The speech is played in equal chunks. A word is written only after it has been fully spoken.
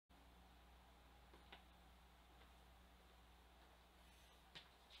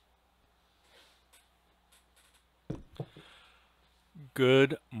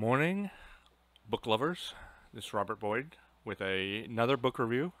Good morning, book lovers. This is Robert Boyd with another book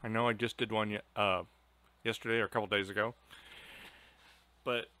review. I know I just did one yesterday or a couple days ago,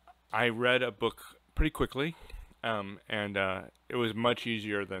 but I read a book pretty quickly, and it was much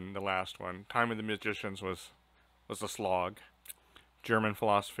easier than the last one. Time of the Magicians was a slog. German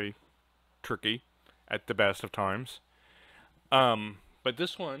philosophy, tricky at the best of times. But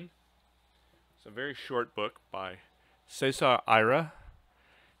this one is a very short book by César Aira.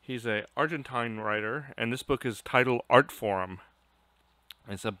 He's an Argentine writer, and this book is titled Artforum.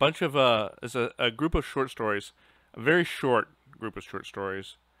 It's a bunch of it's a group of short stories, a very short group of short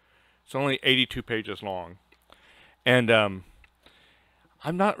stories. It's only 82 pages long, and I'm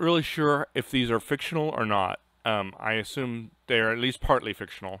not really sure if these are fictional or not. I assume they are at least partly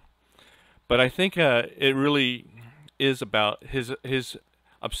fictional, but I think it really is about his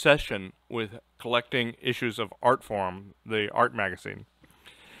obsession with collecting issues of Artforum, the art magazine,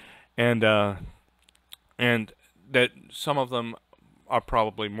 and that some of them are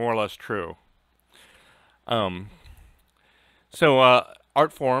probably more or less true. Um,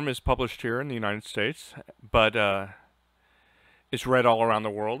 Artforum is published here in the United States, but it's read all around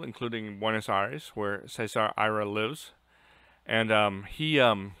the world, including Buenos Aires, where Cesar Ira lives. And he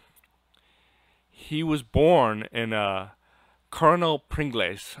was born in Coronel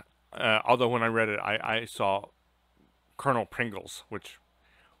Pringles. Although when I read it, I saw Colonel Pringles, which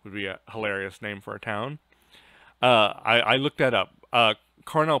would be a hilarious name for a town. I looked that up.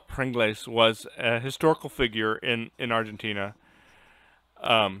 Coronel Pringles was a historical figure in Argentina,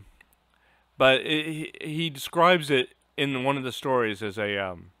 but he describes it in one of the stories as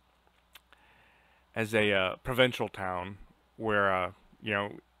a provincial town where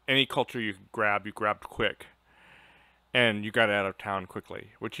any culture you grab, you grabbed quick, and you got out of town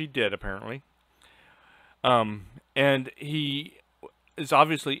quickly, which he did apparently. And he is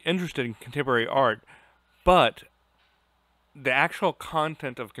obviously interested in contemporary art, but the actual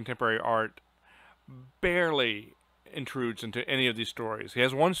content of contemporary art barely intrudes into any of these stories. He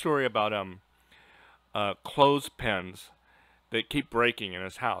has one story about clothespins that keep breaking in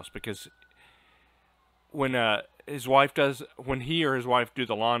his house because when when he or his wife do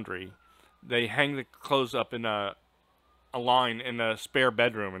the laundry, they hang the clothes up in a line in a spare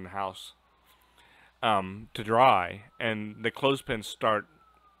bedroom in the house to dry, and the clothespins start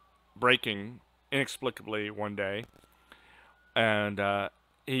breaking inexplicably one day. And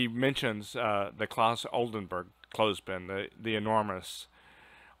he mentions the Klaus Oldenburg clothespin, the enormous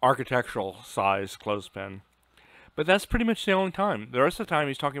architectural size clothespin. But that's pretty much the only time. The rest of the time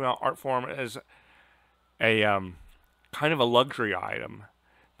he's talking about Artforum as a kind of a luxury item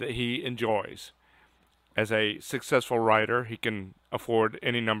that he enjoys. As a successful writer, he can afford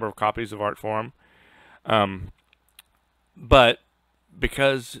any number of copies of Artforum. But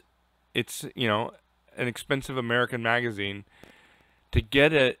because it's, an expensive American magazine, to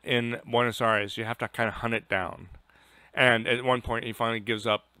get it in Buenos Aires, you have to kind of hunt it down. And at one point, he finally gives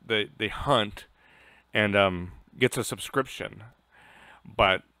up the hunt and gets a subscription.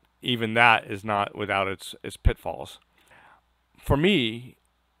 But even that is not without its pitfalls. For me,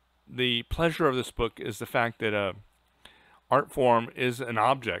 the pleasure of this book is the fact that Artforum is an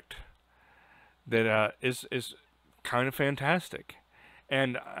object that is kind of fantastic.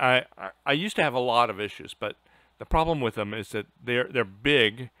 And I used to have a lot of issues, but the problem with them is that they're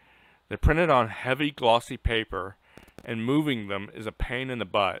big, they're printed on heavy glossy paper, and moving them is a pain in the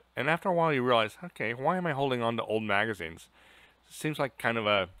butt. And after a while you realize, okay, why am I holding on to old magazines? It seems like kind of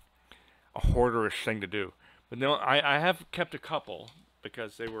a hoarderish thing to do. But no, I have kept a couple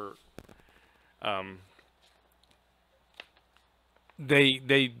because they were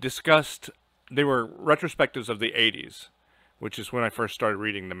they discussed, they were retrospectives of the 80s, which is when I first started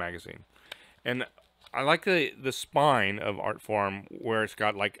reading the magazine. And I like the spine of Artforum where it's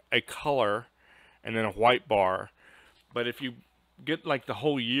got like a color and then a white bar. But if you get like the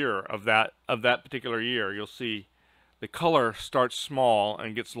whole year of that particular year, you'll see the color starts small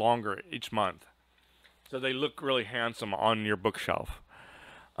and gets longer each month. So they look really handsome on your bookshelf.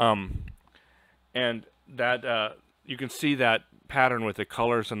 And that you can see that pattern with the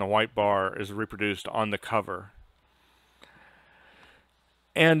colors and the white bar is reproduced on the cover.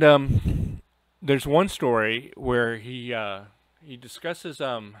 And there's one story where he discusses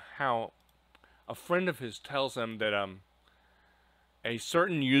how a friend of his tells him that a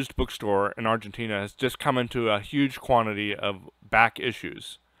certain used bookstore in Argentina has just come into a huge quantity of back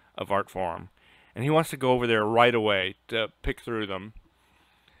issues of Artforum, and he wants to go over there right away to pick through them.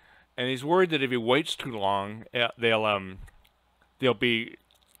 And he's worried that if he waits too long, they'll be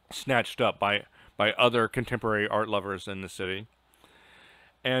snatched up by other contemporary art lovers in the city.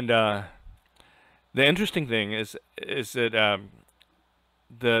 And the interesting thing is that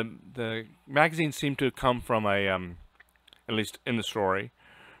the magazine seemed to come from a at least in the story,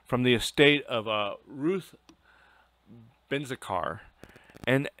 from the estate of Ruth Benzicar.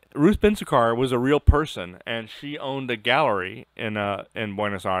 And Ruth Benzicar was a real person, and she owned a gallery in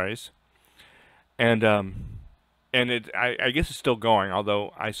Buenos Aires. And I guess it's still going,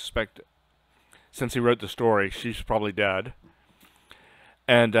 although I suspect since he wrote the story, she's probably dead.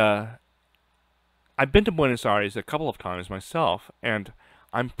 And I've been to Buenos Aires a couple of times myself, and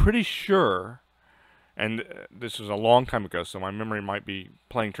I'm pretty sure, and this was a long time ago, so my memory might be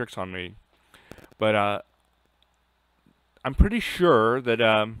playing tricks on me, but I'm pretty sure that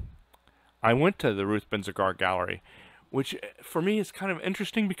I went to the Ruth Benzicar Gallery, which for me is kind of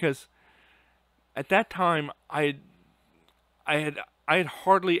interesting because at that time I had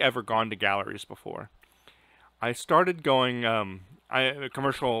hardly ever gone to galleries before. I started going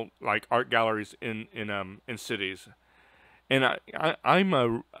commercial like art galleries in cities, and I'm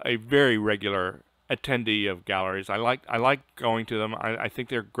a very regular attendee of galleries. I like going to them. I think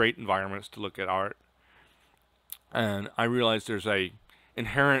they're great environments to look at art, and I realize there's a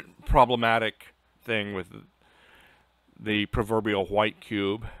inherent problematic thing with the proverbial white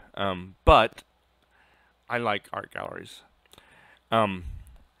cube, but I like art galleries. But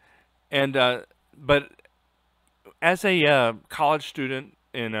as a college student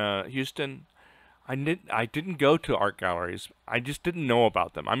in Houston, I didn't go to art galleries. I just didn't know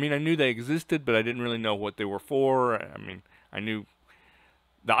about them. I mean, I knew they existed, but I didn't really know what they were for. I mean, I knew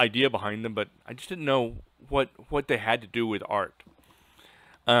the idea behind them, but I just didn't know what they had to do with art.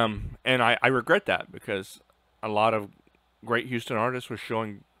 And I regret that because a lot of great Houston artists were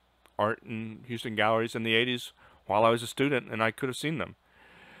showing art in Houston galleries in the 80s while I was a student, and I could have seen them.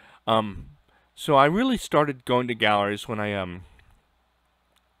 So I really started going to galleries when I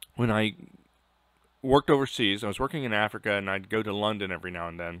worked overseas. I was working in Africa, and I'd go to London every now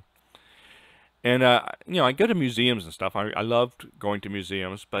and then. And you know, I go to museums and stuff. I loved going to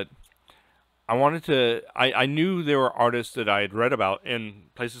museums, but I wanted to. I knew there were artists that I had read about in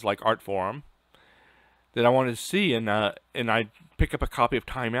places like Artforum that I wanted to see, and I'd pick up a copy of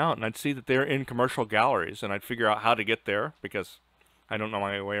Time Out, and I'd see that they're in commercial galleries, and I'd figure out how to get there because I don't know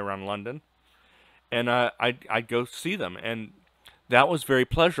my way around London, and I'd go see them, and that was very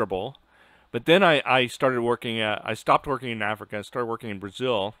pleasurable. But then I started working I stopped working in Africa. I started working in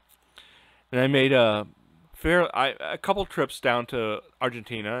Brazil, and I made a couple trips down to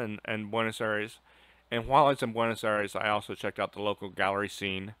Argentina and Buenos Aires. And while I was in Buenos Aires, I also checked out the local gallery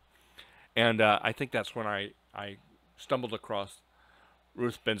scene. And I think that's when I stumbled across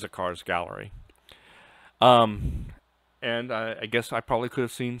Ruth Benzicar's gallery. And I guess I probably could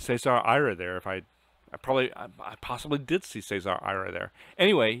have seen César Aira there if I possibly did see César Aira there.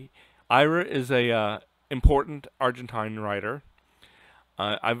 Anyway, Aira is a important Argentine writer.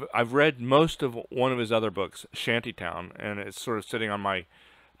 I've read most of one of his other books, Shantytown, and it's sort of sitting on my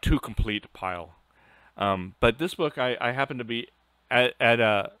to complete pile. But this book, I happened to be at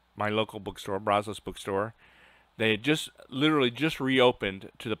my local bookstore, Brazos Bookstore. They had literally just reopened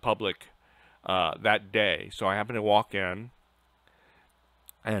to the public that day, so I happened to walk in,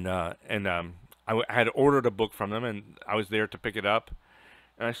 and I had ordered a book from them, and I was there to pick it up,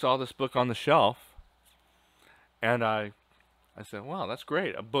 and I saw this book on the shelf, and I said, wow, that's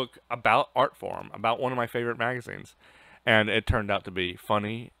great, a book about Artforum, about one of my favorite magazines, and it turned out to be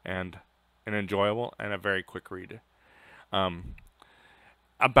funny and enjoyable and a very quick read.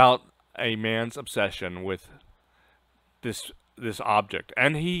 About a man's obsession with this object,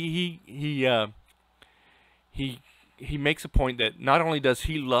 and he makes a point that not only does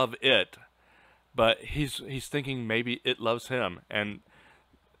he love it, but he's thinking maybe it loves him, and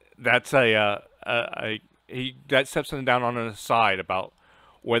that's that steps him down on an aside about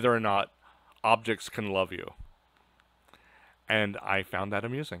whether or not objects can love you, and I found that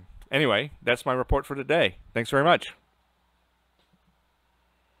amusing. Anyway, that's my report for today. Thanks very much.